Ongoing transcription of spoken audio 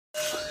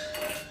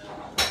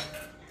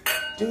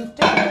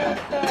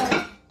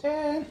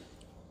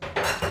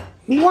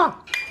Mwah.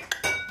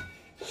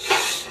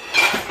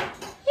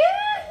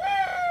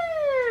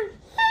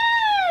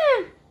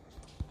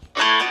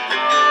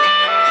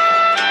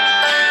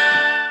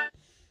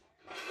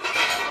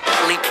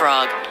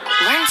 Leapfrog.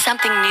 Learn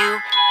something new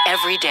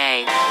every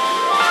day.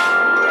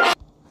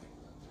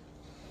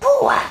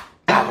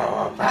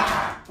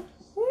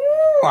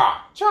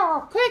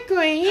 Talk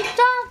quickly,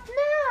 talk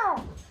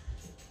now.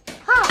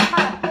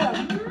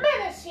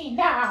 Menacing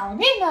now.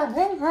 This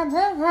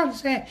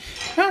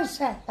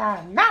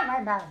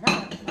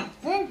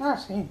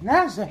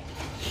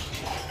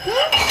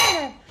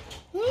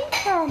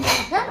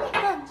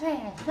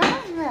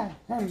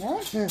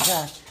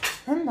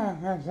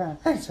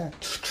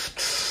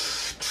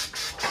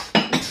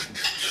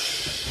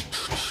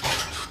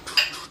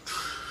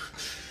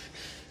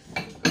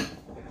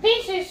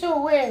is the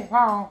way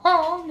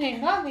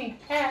only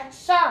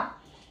cats up.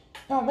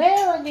 The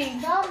melody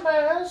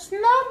numbers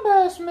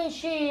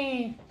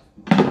machine.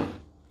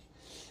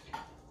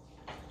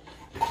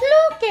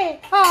 Look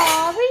at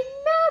all the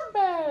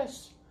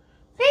numbers.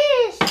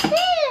 There's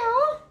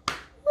still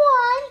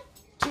 1,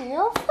 2,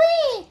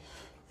 3,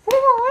 4,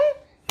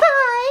 5,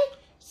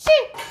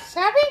 6,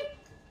 7,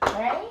 8,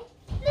 9,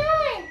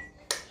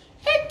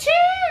 and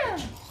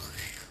 10.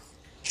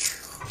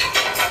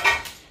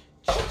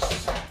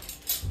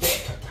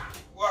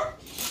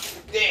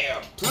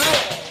 They're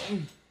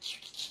playing.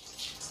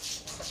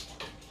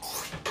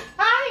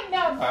 I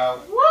know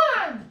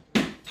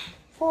 1,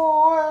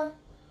 4.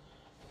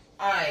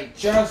 I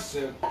just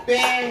a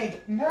big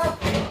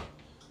Nothing.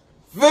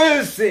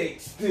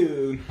 physics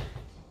dude.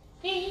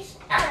 These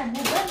and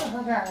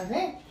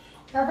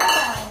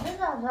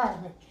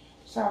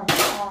some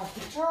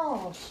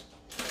articles.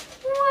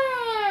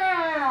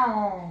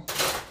 Wow!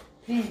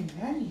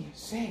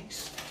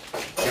 96.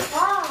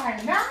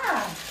 5, 9.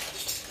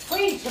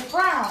 Please, the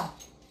crowd.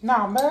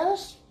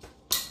 Numbers.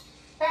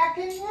 Back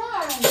in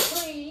line,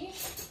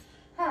 please.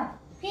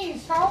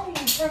 He's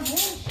only from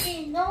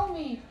machine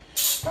only.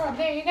 So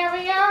they never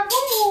have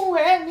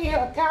any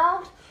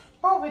account.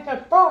 Over the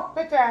boat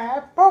with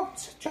the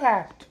boat's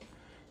trapped.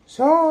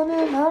 So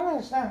the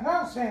numbers are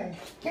nothing.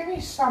 Give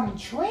me some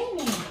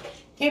training.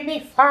 Give me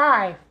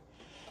 5.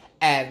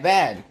 And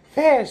then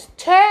There's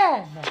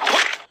 10.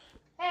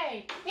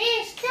 Hey,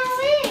 he's still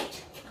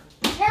 8.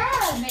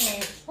 10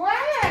 is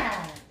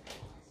flat.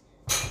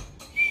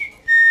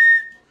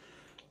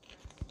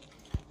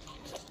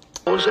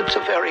 It's a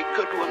very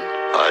good one.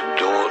 I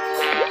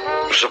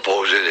don't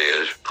suppose it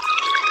is.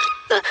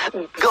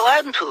 Go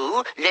on,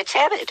 Pooh. Let's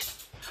have it.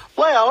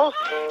 Well,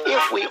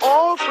 if we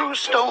all threw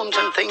stones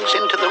and things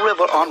into the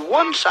river on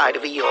one side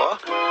of Eeyore,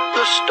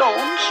 the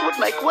stones would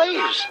make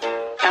waves,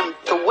 and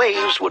the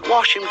waves would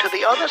wash him to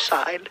the other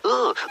side.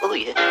 Oh,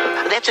 yeah.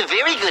 That's a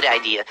very good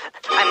idea.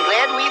 I'm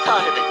glad we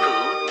thought of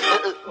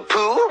it,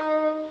 Pooh.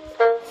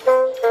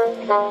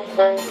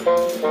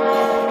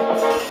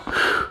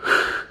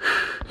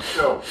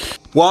 So,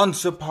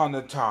 once upon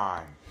a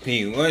time,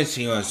 there was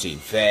a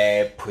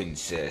fair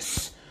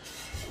princess.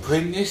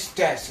 Princess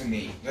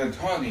Destiny, the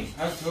honey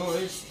to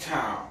his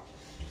town.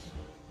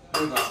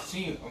 We're gonna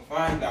see and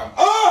find out.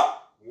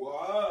 Oh!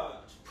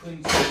 What?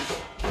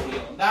 Princess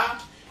Fiona?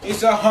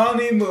 It's a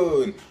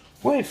honeymoon.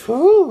 With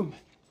whom?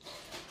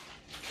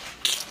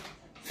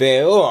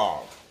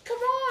 Farewell. Come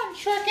on,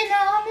 truck it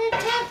on the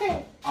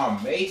ticket.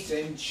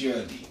 Amazing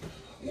journey.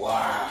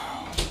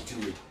 Wow. To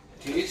a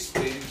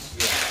distant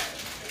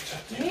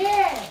land.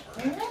 Yeah,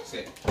 That's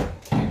it.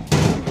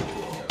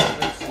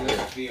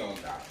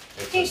 Fiona.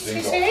 This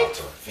is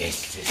it?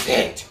 This is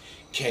it.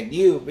 Can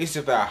you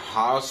visit the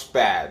house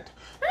bed?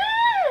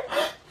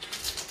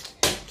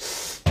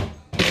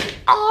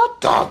 Our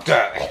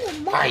doctor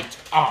might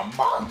a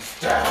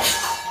monster.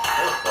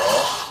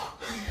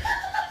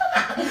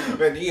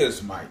 But he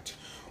is might.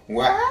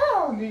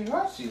 Wow, the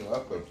Rusty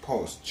upper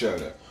post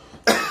journal.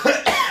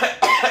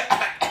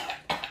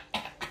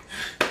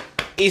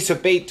 It's a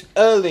bit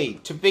early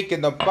to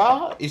begin the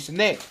bar, isn't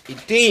it?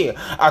 Indeed,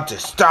 I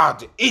just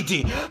started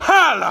eating.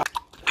 Hello!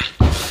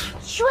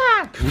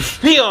 Shrek.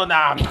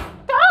 Fiona!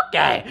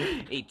 Okay!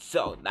 It's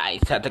so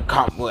nice that the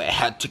couple we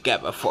had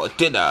together for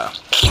dinner.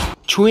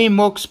 3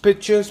 Mox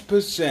pictures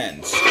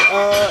percent.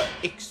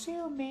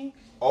 Excuse me.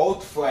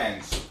 Old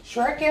friends.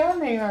 Shrek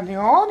only on the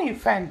only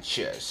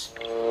Ventures.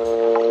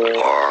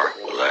 Or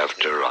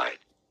left or right.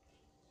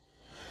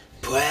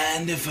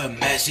 Plan for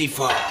messy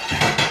fun.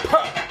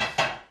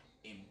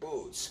 In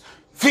boots.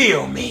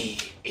 Feel me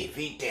if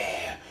he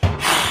dare.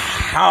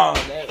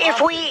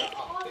 If we...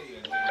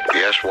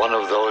 Yes, one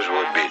of those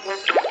would be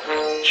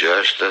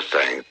just the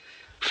thing.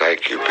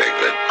 Thank you,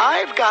 Piglet.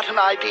 I've got an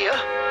idea,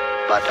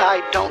 but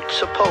I don't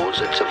suppose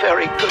it's a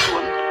very good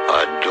one.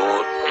 I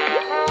don't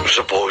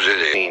suppose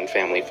it is.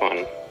 Family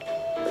fun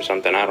or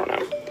something, I don't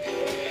know.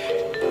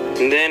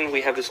 And then we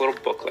have this little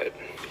booklet.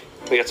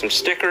 We got some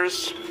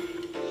stickers.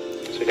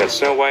 So we got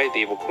Snow White,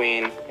 the Evil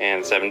Queen,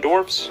 and 7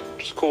 Dwarfs,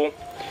 which is cool.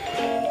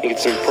 You get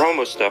some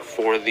promo stuff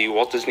for the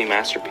Walt Disney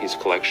Masterpiece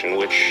Collection,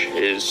 which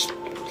is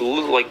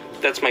like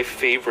that's my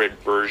favorite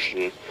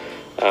version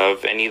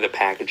of any of the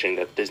packaging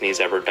that Disney's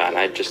ever done.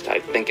 I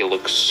think it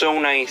looks so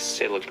nice.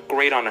 It looked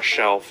great on a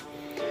shelf.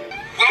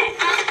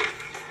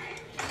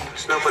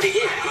 There's nobody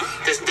here.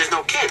 There's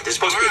no kid. There's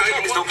supposed to be a kid.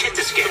 There's no kid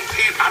to skip.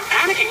 I'm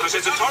panicking because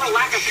there's a total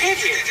lack of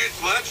kids here.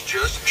 Let's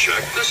just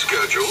check the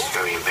schedule.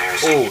 Very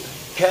embarrassing. Oh,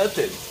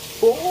 Captain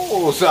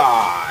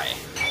Bullseye!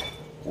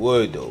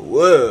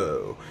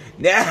 Whoa.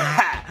 Now,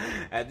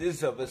 at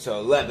this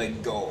episode, let me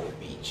go,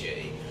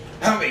 BJ.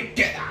 Let me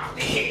get out of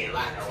here.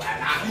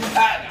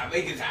 I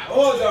make it out.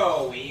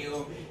 Although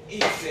you,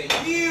 it's a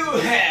new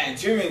hand.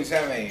 Doing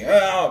something.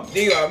 Oh,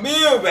 dear, me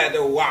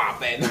better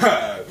whopping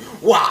her.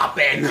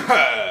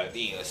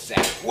 Dear,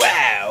 say,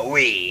 well,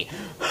 we.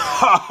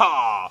 Ha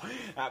ha.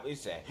 Happy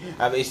say.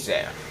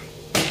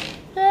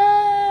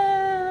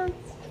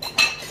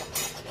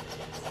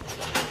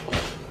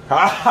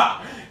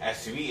 Haha,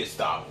 as we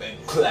stop in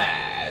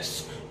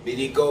class,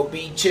 Billy go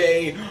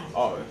BJ,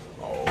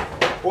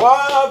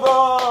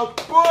 bravo!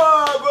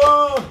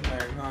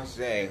 I'm not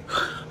saying,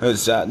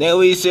 then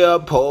we say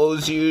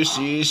oppose you,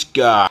 see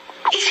Scott.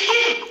 It's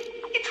him.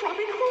 It's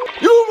Robin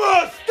Hood. You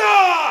must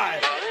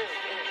die!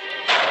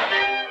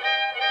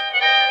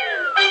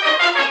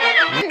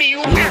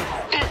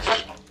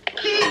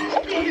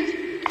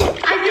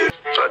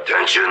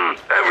 Attention,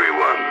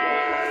 everyone.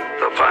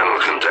 The final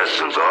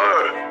contestants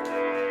are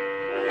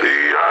the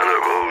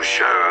Honorable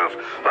Sheriff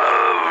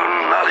of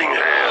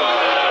Nottingham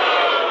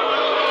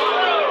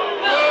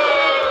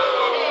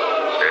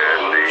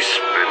and the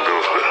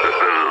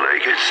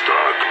spindle-legged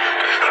Stark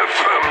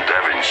from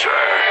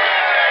Devonshire.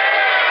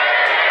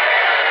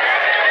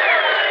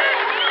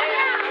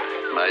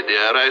 My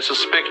dear, I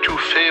suspect you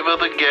favor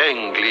the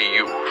gangly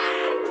youth.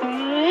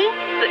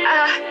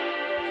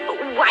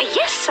 Why,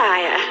 yes,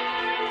 sire.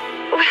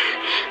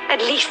 At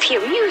least he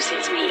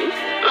amuses me.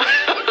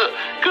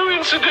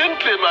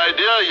 Coincidentally, my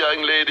dear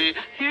young lady,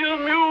 he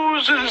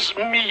amuses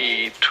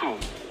me too.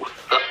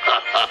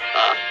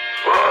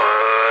 For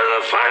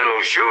the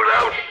final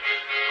shootout,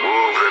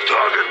 move the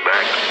target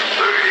back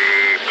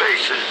 30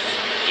 paces.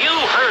 You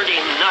heard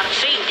him,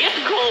 Nutsy. Get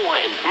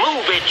going.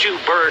 Move it, you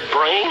bird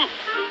brain.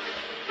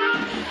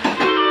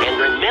 And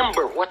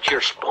remember what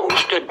you're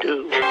supposed to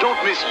do.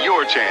 Don't miss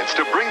your chance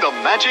to bring the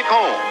magic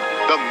home.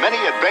 The Many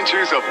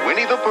Adventures of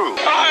Winnie the Pooh.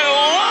 I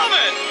love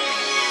it!